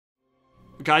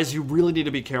Guys, you really need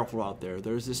to be careful out there.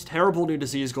 There's this terrible new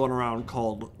disease going around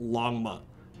called Longma.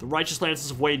 The Righteous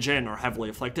Lances of Wei-Jin are heavily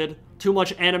afflicted. Too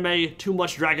much anime, too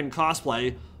much dragon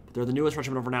cosplay, but they're the newest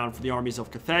regiment of renown for the armies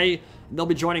of Cathay, and they'll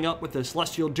be joining up with the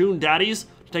Celestial Dune Daddies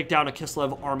to take down a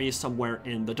Kislev army somewhere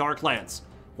in the Darklands.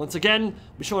 Once again,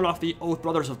 we'll be showing off the Oath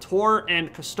Brothers of Tor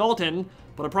and Kislev,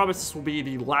 but I promise this will be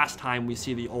the last time we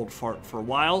see the old fart for a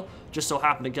while. Just so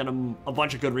happened to get him a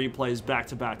bunch of good replays back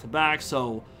to back to back,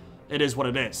 so it is what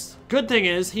it is. Good thing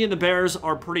is, he and the Bears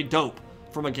are pretty dope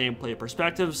from a gameplay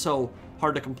perspective, so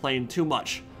hard to complain too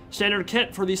much. Standard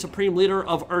kit for the Supreme Leader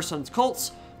of Ursun's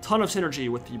cults. Ton of synergy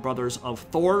with the Brothers of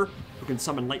Thor, who can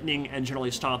summon lightning and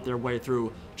generally stomp their way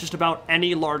through just about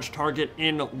any large target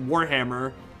in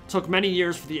Warhammer. Took many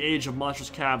years for the Age of Monstrous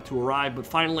Cav to arrive, but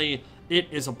finally it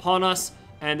is upon us,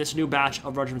 and this new batch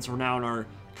of Regiments of Renown are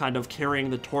kind of carrying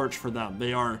the torch for them.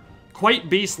 They are quite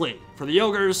beastly. For the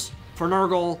Ogres, for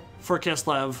Nurgle, for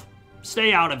Kislev,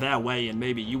 stay out of that way and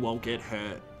maybe you won't get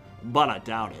hurt, but I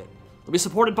doubt it. They'll be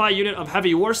supported by a unit of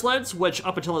heavy war sleds, which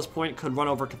up until this point could run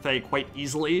over Cathay quite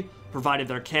easily, provided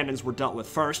their cannons were dealt with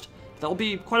first. That'll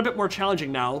be quite a bit more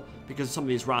challenging now because of some of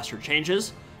these roster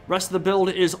changes. Rest of the build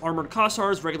is Armored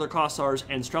Kossars, Regular Kossars,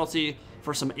 and Streltsy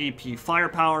for some AP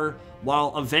firepower, while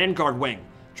a Vanguard wing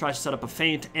tries to set up a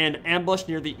feint and ambush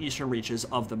near the eastern reaches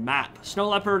of the map. Snow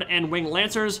Leopard and Winged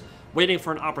Lancers waiting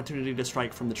for an opportunity to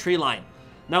strike from the tree line.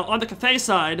 Now, on the Cathay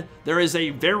side, there is a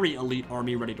very elite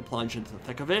army ready to plunge into the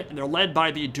thick of it, and they're led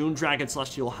by the Dune Dragon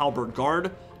Celestial Halberd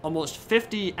Guard, almost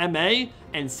 50 MA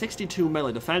and 62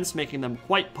 melee defense, making them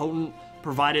quite potent,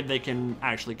 provided they can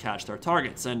actually catch their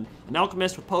targets. And an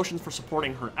Alchemist with potions for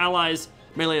supporting her allies,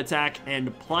 melee attack,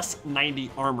 and plus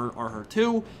 90 armor are her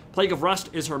two. Plague of Rust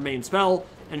is her main spell,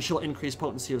 and she'll increase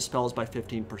potency of spells by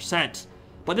 15%.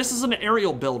 But this is an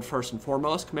aerial build first and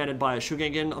foremost, commanded by a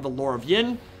Shugengin of the Lore of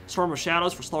Yin, Storm of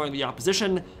Shadows for slowing the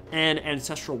opposition, and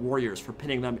Ancestral Warriors for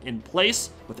pinning them in place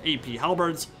with AP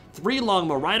Halberds, 3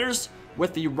 Longma Riders,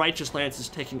 with the Righteous Lances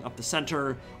taking up the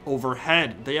center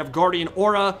overhead. They have Guardian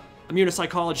Aura,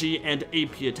 Immunopsychology, and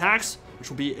AP attacks, which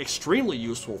will be extremely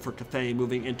useful for Cathay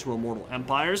moving into Immortal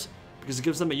Empires, because it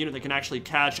gives them a unit that can actually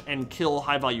catch and kill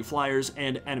high-value flyers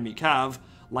and enemy cav,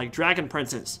 like Dragon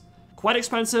Princes. Quite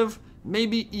expensive,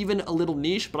 maybe even a little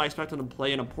niche, but I expect them to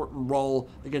play an important role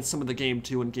against some of the Game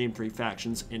 2 and Game 3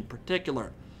 factions in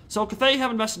particular. So Cathay have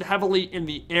invested heavily in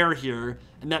the air here,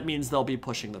 and that means they'll be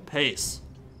pushing the pace.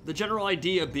 The general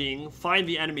idea being, find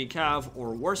the enemy cav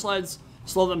or war sleds,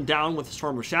 slow them down with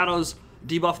Storm of Shadows,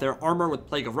 debuff their armor with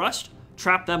Plague of Rust,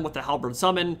 trap them with the Halberd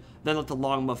Summon, then let the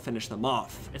Longma finish them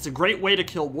off. It's a great way to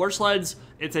kill war sleds,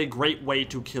 it's a great way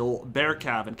to kill bear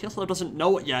cav, and Kislev doesn't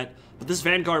know it yet, but this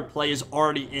Vanguard play is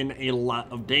already in a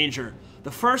lot of danger. The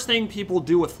first thing people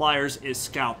do with flyers is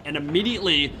scout, and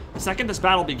immediately, the second this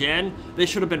battle began, they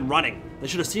should have been running. They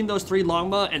should have seen those 3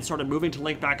 Longma and started moving to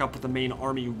link back up with the main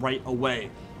army right away.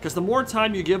 Because the more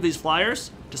time you give these flyers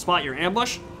to spot your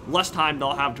ambush, less time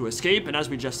they'll have to escape, and as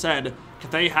we just said,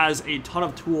 Cathay has a ton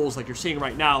of tools, like you're seeing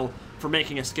right now, for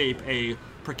making escape a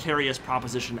precarious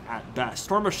proposition at best.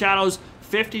 Storm of Shadows,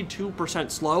 52%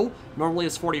 slow. Normally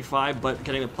it's 45, but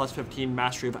getting a plus 15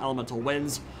 Mastery of Elemental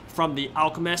Winds from the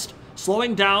Alchemist.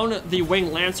 Slowing down the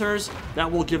Winged Lancers,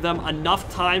 that will give them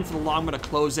enough time for the Longma to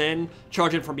close in,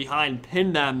 charge in from behind,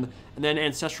 pin them, and then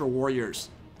Ancestral Warriors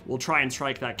will try and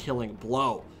strike that killing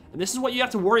blow. And this is what you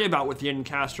have to worry about with Yin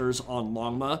casters on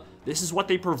Longma. This is what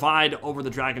they provide over the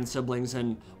Dragon siblings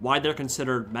and why they're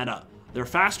considered meta. They're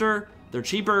faster, they're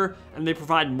cheaper, and they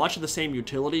provide much of the same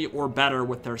utility or better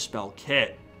with their spell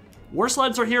kit. War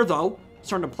sleds are here though,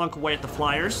 starting to plunk away at the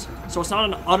flyers, so it's not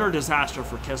an utter disaster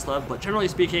for Kislev, but generally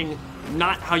speaking,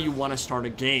 not how you want to start a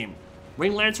game.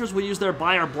 Winged Lancers will use their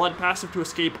Buy Our Blood passive to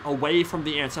escape away from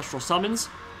the Ancestral Summons.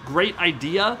 Great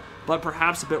idea, but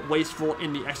perhaps a bit wasteful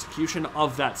in the execution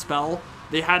of that spell.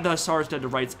 They had the Hussars Dead to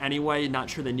Rights anyway, not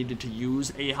sure they needed to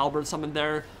use a Halberd Summon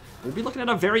there. We'll be looking at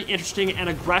a very interesting and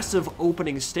aggressive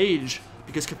opening stage,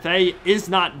 because Cathay is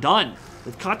not done.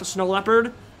 They've caught the Snow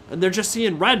Leopard, and they're just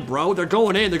seeing red, bro. They're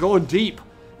going in, they're going deep.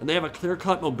 And they have a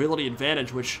clear-cut mobility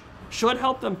advantage, which should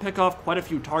help them pick off quite a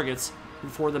few targets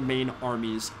before the main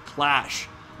armies clash.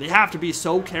 They have to be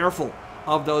so careful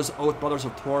of those Oath Brothers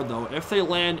of Tor, though. If they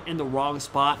land in the wrong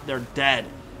spot, they're dead.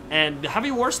 And the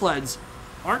heavy war sleds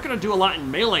aren't going to do a lot in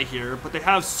melee here, but they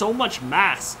have so much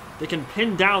mass, they can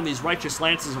pin down these Righteous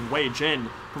Lances of Wei-Jin,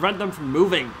 prevent them from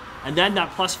moving, and then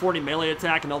that plus 40 melee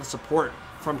attack and all the support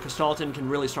from Kislev can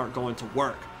really start going to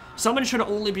work. Summon should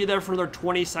only be there for another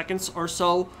 20 seconds or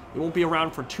so. It won't be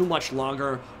around for too much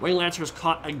longer. Winged Lancers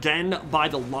caught again by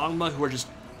the Longma, who are just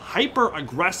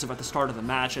hyper-aggressive at the start of the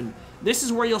match, and this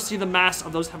is where you'll see the mass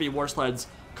of those heavy war sleds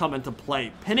come into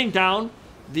play. Pinning down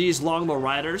these Longma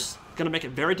Riders, going to make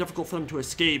it very difficult for them to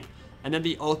escape, and then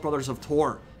the Oath Brothers of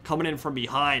Tor coming in from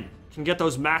behind can get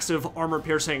those massive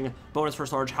armor-piercing bonus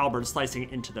first large halberds slicing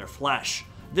into their flesh.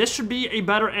 This should be a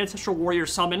better Ancestral Warrior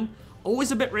summon.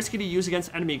 Always a bit risky to use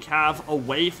against enemy cav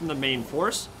away from the main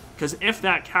force, because if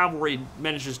that cavalry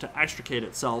manages to extricate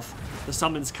itself, the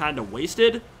summon's kind of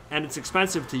wasted, and it's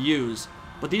expensive to use.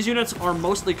 But these units are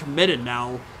mostly committed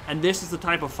now, and this is the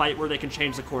type of fight where they can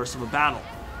change the course of a battle.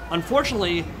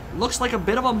 Unfortunately, looks like a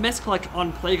bit of a misclick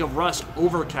on Plague of Rust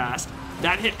Overcast.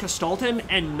 That hit Kislev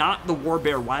and not the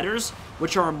Warbear Riders,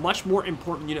 which are a much more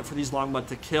important unit for these Longma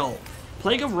to kill.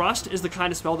 Plague of Rust is the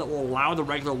kind of spell that will allow the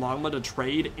regular Longma to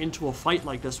trade into a fight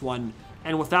like this one,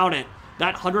 and without it,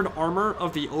 that 100 armor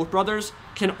of the Oath Brothers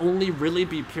can only really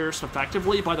be pierced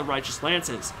effectively by the Righteous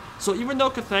Lances. So even though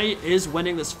Cathay is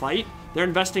winning this fight, they're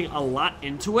investing a lot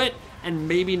into it, and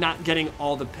maybe not getting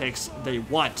all the picks they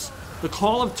want. The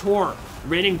Call of Tor,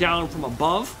 raining down from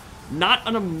above, not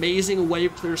an amazing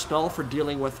wave clear spell for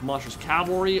dealing with monstrous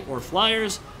cavalry or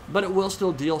flyers, but it will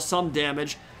still deal some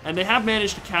damage, and they have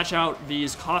managed to catch out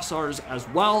these Kossars as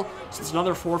well, so it's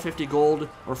another 450 gold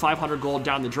or 500 gold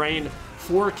down the drain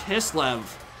for Kislev.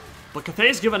 But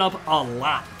Cathay's given up a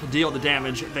lot to deal the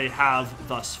damage they have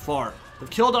thus far. They've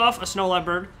killed off a Snow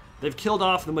Leopard, they've killed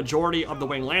off the majority of the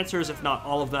Winged Lancers, if not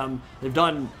all of them. They've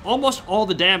done almost all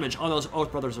the damage on those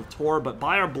Oath Brothers of Tor, but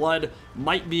By Our Blood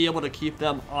might be able to keep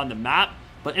them on the map.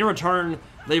 But in return,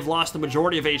 they've lost the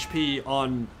majority of HP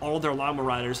on all of their Longma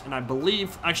Riders, and I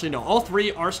believe, actually no, all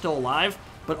three are still alive,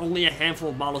 but only a handful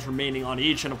of models remaining on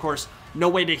each, and of course, no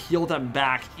way to heal them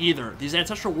back either. These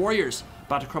Ancestral Warriors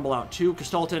about to crumble out too.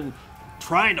 Kislev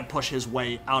trying to push his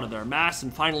way out of their mass,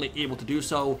 and finally able to do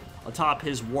so atop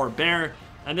his Warbear.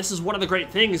 And this is one of the great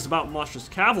things about Monstrous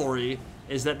Cavalry,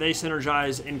 is that they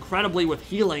synergize incredibly with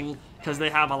healing because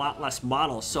they have a lot less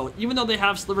models. So even though they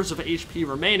have slivers of HP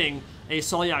remaining, a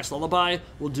Solyak's Lullaby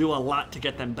will do a lot to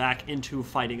get them back into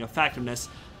fighting effectiveness,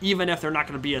 even if they're not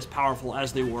going to be as powerful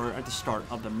as they were at the start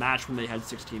of the match when they had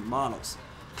 16 models.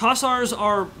 Kossars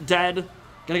are dead,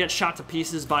 gonna get shot to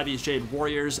pieces by these Jade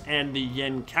Warriors and the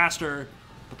Yin Caster,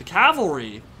 but the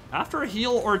Cavalry, after a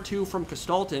heal or two from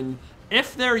Kislev,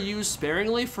 if they're used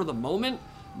sparingly for the moment,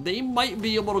 they might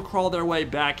be able to crawl their way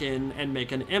back in and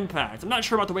make an impact. I'm not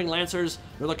sure about the Winged Lancers,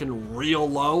 they're looking real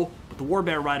low, but the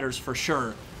Warbear Riders for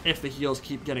sure, if the heals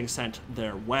keep getting sent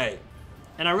their way.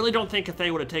 And I really don't think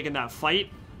Cathay would have taken that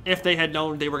fight if they had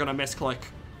known they were going to misclick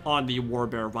on the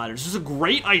Warbear Riders. This is a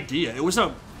great idea. It was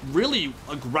a really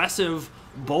aggressive,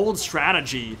 bold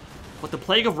strategy, but the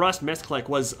Plague of Rust misclick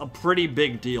was a pretty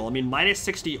big deal. I mean, minus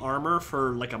 60 armor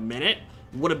for like a minute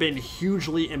would have been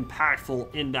hugely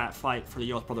impactful in that fight for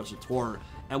the Oath Brothers of Tor,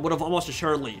 and would have almost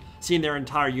assuredly seen their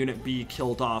entire unit be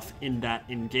killed off in that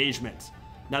engagement.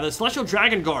 Now the Celestial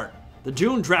Dragon Guard, the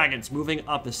Dune Dragons moving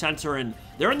up the center, and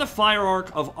they're in the fire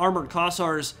arc of armored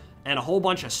Kossars and a whole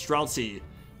bunch of Streltsy,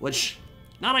 which,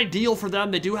 not ideal for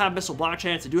them. They do have missile block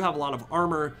chance, they do have a lot of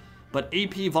armor, but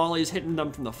AP volleys hitting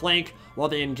them from the flank while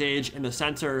they engage in the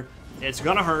center. It's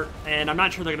gonna hurt, and I'm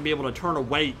not sure they're gonna be able to turn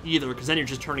away either, because then you're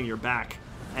just turning your back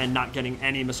and not getting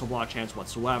any missile block chance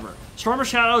whatsoever. Stormer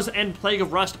Shadows and Plague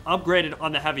of Rust upgraded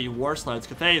on the heavy war sleds.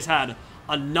 Cathay has had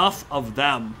enough of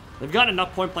them. They've gotten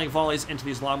enough point-blank volleys into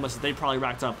these Longmas that they probably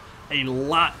racked up a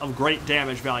lot of great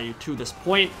damage value to this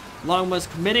point. Longma's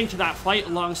committing to that fight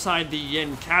alongside the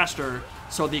Yin Caster,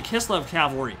 so the Kislev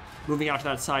Cavalry moving out to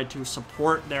that side to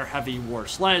support their heavy war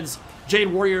sleds. Jade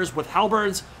Warriors with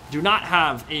halberds do not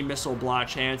have a missile block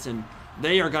chance, and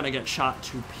they are going to get shot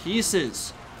to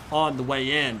pieces on the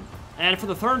way in. And for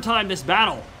the third time this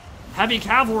battle, heavy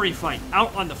cavalry fight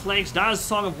out on the flanks. Daz's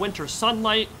Song of Winter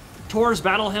Sunlight, Tor's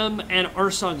Battle Hymn, and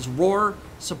Ursun's Roar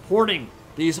supporting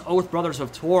these Oath Brothers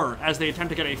of Tor as they attempt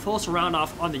to get a full surround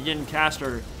off on the Yin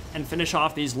Caster and finish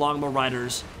off these Longma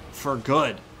Riders for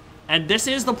good. And this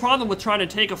is the problem with trying to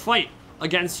take a fight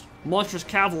against monstrous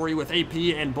cavalry with AP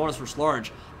and bonus versus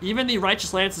large. Even the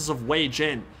Righteous Lances of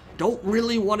Wei-Jin don't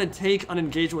really want to take an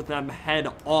engagement with them head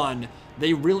on.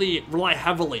 They really rely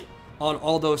heavily on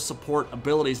all those support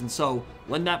abilities, and so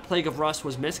when that Plague of Rust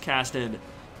was miscasted,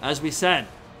 as we said,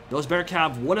 those Bear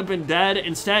Cav would have been dead.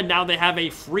 Instead, now they have a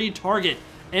free target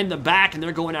in the back, and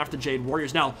they're going after Jade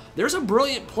Warriors. Now, there's a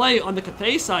brilliant play on the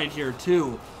Cathay side here,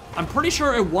 too. I'm pretty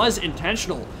sure it was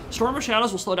intentional. Storm of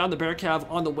Shadows will slow down the Bear Cav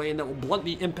on the way, and that will blunt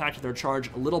the impact of their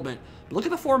charge a little bit. But look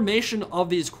at the formation of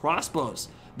these crossbows.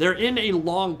 They're in a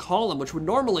long column, which would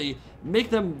normally make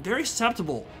them very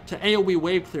susceptible to AoE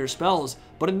wave clear spells.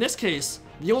 But in this case,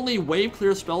 the only wave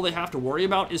clear spell they have to worry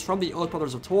about is from the Oath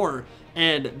Brothers of Tor,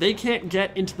 and they can't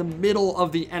get into the middle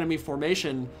of the enemy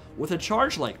formation with a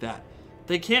charge like that.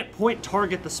 They can't point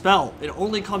target the spell. It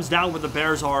only comes down where the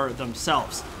bears are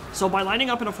themselves. So by lining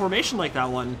up in a formation like that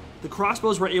one, the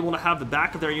crossbows were able to have the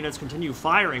back of their units continue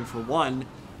firing for one,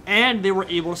 and they were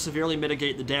able to severely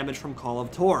mitigate the damage from Call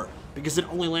of Tor, because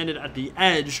it only landed at the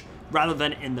edge rather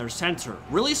than in their center.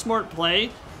 Really smart play,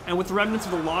 and with the remnants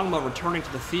of the Longma returning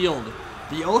to the field,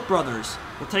 the Oath Brothers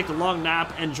will take the long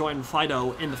nap and join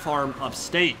Fido in the farm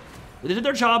upstate. They did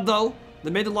their job though. They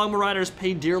made the Longma Riders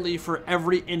pay dearly for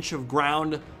every inch of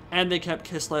ground, and they kept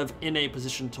Kislev in a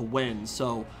position to win.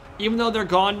 So even though they're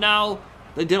gone now,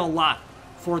 they did a lot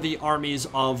for the armies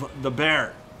of the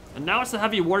Bear. And now it's the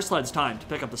heavy war sleds time to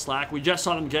pick up the slack. We just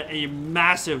saw them get a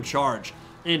massive charge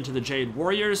into the Jade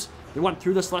Warriors. They went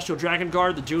through the Celestial Dragon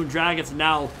Guard, the Dune Dragons, and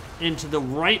now into the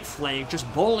right flank,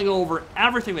 just bowling over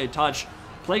everything they touch.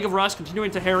 Plague of Rust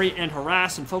continuing to harry and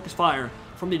harass and focus fire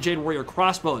from the Jade Warrior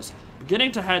crossbows,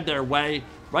 beginning to head their way.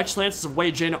 Righteous Lances of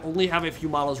Wei-Jin only have a few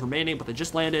models remaining, but they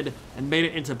just landed and made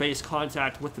it into base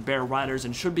contact with the Bear Riders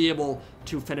and should be able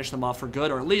to finish them off for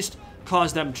good, or at least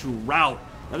cause them to rout.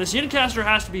 Now this Unitcaster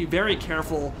has to be very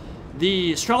careful.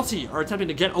 The Streltsy are attempting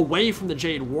to get away from the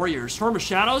Jade Warriors. Storm of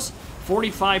Shadows,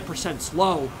 45%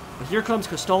 slow, but here comes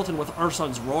Kislev with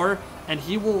Ursun's Roar, and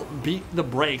he will beat the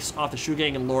brakes off the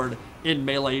Shugengan Lord in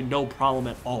melee, no problem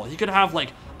at all. He could have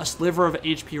like a sliver of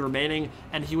HP remaining,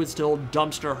 and he would still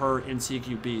dumpster her in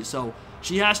CQB. So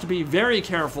she has to be very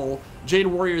careful. Jade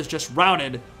Warriors just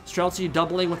routed. Streltsy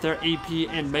doubling with their AP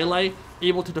in melee,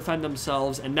 able to defend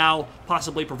themselves, and now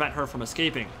possibly prevent her from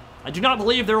escaping. I do not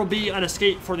believe there will be an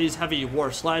escape for these heavy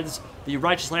war sleds. The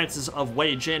Righteous Lances of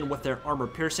Wei-Jin with their armor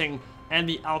piercing, and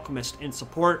the Alchemist in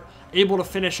support, able to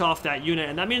finish off that unit.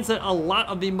 And that means that a lot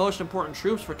of the most important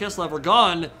troops for Kislev are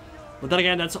gone. But then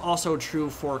again, that's also true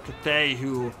for Cathay,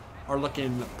 who are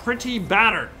looking pretty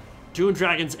battered. Dune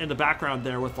Dragons in the background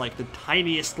there with like the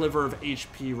tiniest sliver of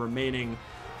HP remaining.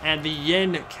 And the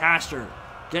Yin Caster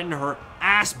getting her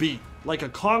ass beat like a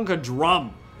conga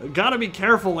drum. Gotta be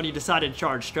careful when you decide to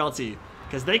charge Streltsy,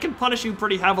 because they can punish you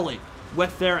pretty heavily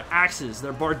with their axes,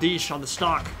 their bardiche on the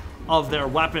stock of their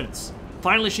weapons.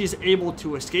 Finally, she's able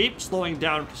to escape, slowing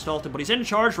down Kislev, but he's in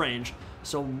charge range,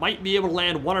 so might be able to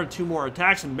land one or two more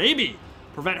attacks and maybe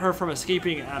prevent her from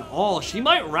escaping at all. She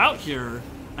might rout here.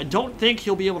 I don't think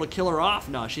he'll be able to kill her off.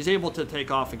 No, she's able to take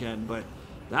off again, but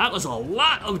that was a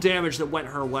lot of damage that went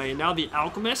her way. Now the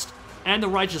Alchemist and the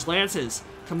Righteous Lances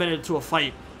committed to a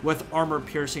fight with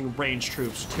armor-piercing range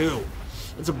troops too.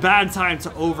 It's a bad time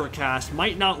to overcast.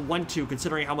 Might not want to,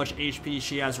 considering how much HP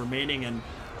she has remaining, and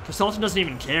Kislev doesn't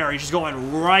even care. He's just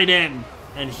going right in,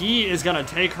 and he is going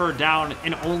to take her down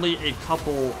in only a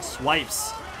couple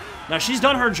swipes. Now, she's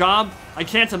done her job. I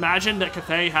can't imagine that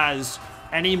Cathay has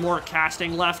any more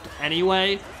casting left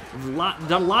anyway. Done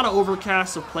a lot of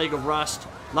overcasts of Plague of Rust,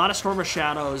 a lot of Storm of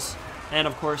Shadows, and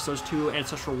of course those two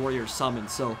Ancestral Warriors summoned.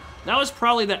 So that was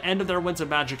probably the end of their Winds of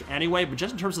Magic anyway, but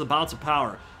just in terms of the balance of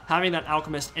power, having that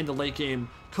Alchemist in the late game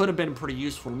could have been pretty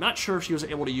useful. I'm not sure if she was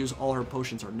able to use all her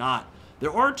potions or not.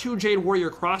 There are two Jade Warrior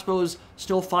crossbows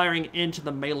still firing into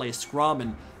the melee scrum,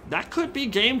 and that could be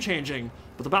game-changing,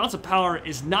 but the balance of power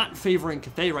is not favoring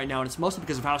Cathay right now, and it's mostly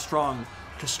because of how strong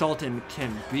Kislev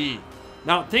can be.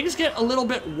 Now, things get a little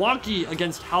bit wonky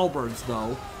against Halberds,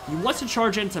 though. He wants to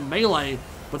charge into melee,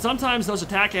 but sometimes those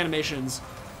attack animations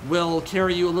will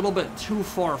carry you a little bit too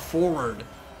far forward,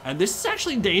 and this is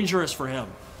actually dangerous for him.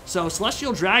 So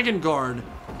Celestial Dragon Guard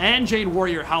and Jade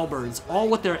Warrior Halberds, all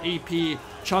with their AP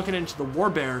chunking into the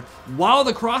Warbear, while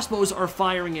the crossbows are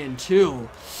firing in too.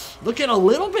 Looking a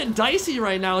little bit dicey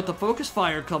right now with the focus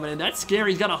fire coming in. That's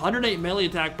scary. He's got 108 melee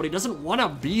attack, but he doesn't want to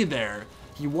be there.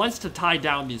 He wants to tie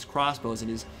down these crossbows, and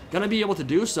he's going to be able to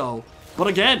do so. But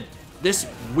again, this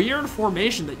weird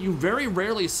formation that you very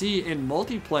rarely see in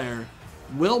multiplayer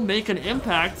will make an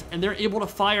impact, and they're able to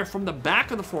fire from the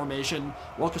back of the formation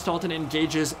while Kislev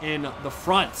engages in the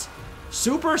front.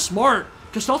 Super smart.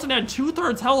 Kislev had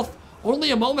 2/3 health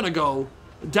only a moment ago,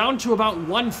 down to about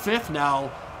 1/5 now,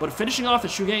 but finishing off the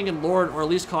Shugengan Lord, or at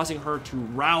least causing her to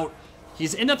rout.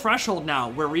 He's in the threshold now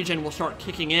where regen will start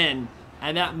kicking in,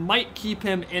 and that might keep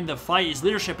him in the fight. His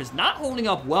leadership is not holding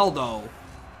up well though.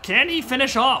 Can he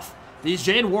finish off these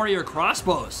Jade Warrior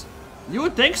crossbows? You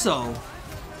would think so.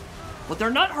 but they're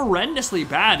not horrendously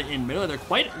bad in melee.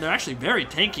 They're actually very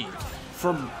tanky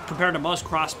compared to most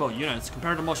crossbow units,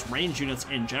 compared to most range units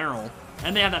in general.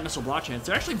 And they have that missile block chance.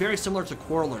 They're actually very similar to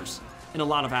Quarrelers in a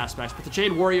lot of aspects, but the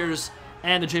Jade Warriors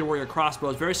and the Jade Warrior crossbow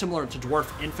is very similar to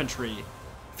Dwarf Infantry.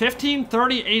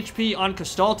 1530 HP on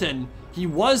Kislev. He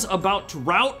was about to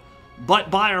rout,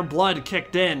 but Dire Blood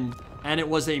kicked in, and it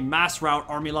was a mass rout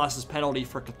army losses penalty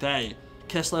for Cathay.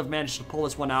 Kislev managed to pull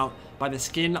this one out by the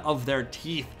skin of their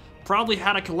teeth. Probably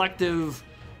had a collective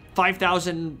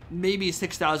 5,000, maybe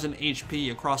 6,000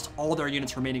 HP across all their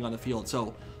units remaining on the field,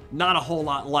 so not a whole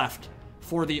lot left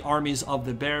for the armies of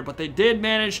the bear, but they did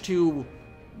manage to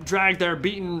drag their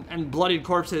beaten and bloodied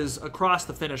corpses across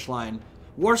the finish line.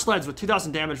 War Sleds with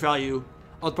 2,000 damage value,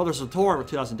 Brothers of Tor with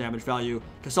 2,000 damage value,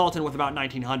 Kislev with about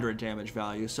 1,900 damage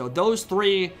value. So those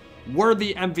three were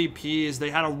the MVPs. They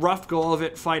had a rough go of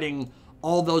it fighting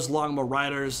all those Longma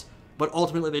Riders, but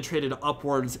ultimately they traded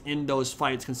upwards in those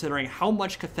fights considering how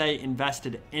much Cathay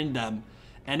invested in them.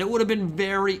 And it would have been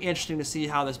very interesting to see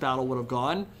how this battle would have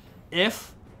gone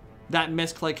if that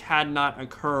misclick had not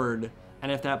occurred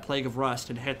and if that Plague of Rust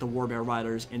had hit the Warbear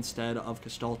Riders instead of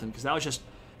Kislev, because that was just,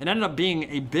 it ended up being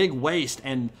a big waste,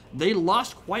 and they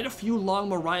lost quite a few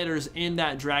Longma Riders in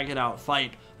that drag it out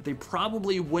fight that they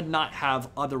probably would not have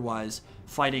otherwise,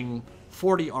 fighting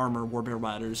 40 armor Warbear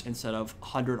Riders instead of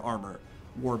 100 armor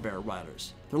Warbear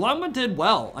Riders. The Longma did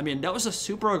well. I mean, that was a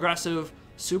super aggressive,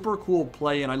 super cool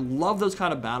play, and I love those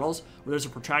kind of battles where there's a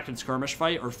protracted skirmish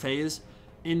fight or phase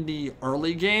in the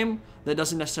early game that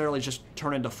doesn't necessarily just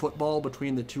turn into football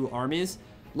between the two armies.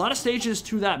 A lot of stages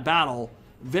to that battle.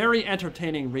 Very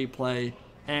entertaining replay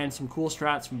and some cool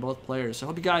strats from both players. So I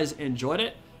hope you guys enjoyed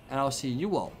it, and I'll see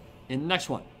you all in the next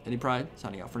one. Eddie Pride,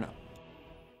 signing out for now.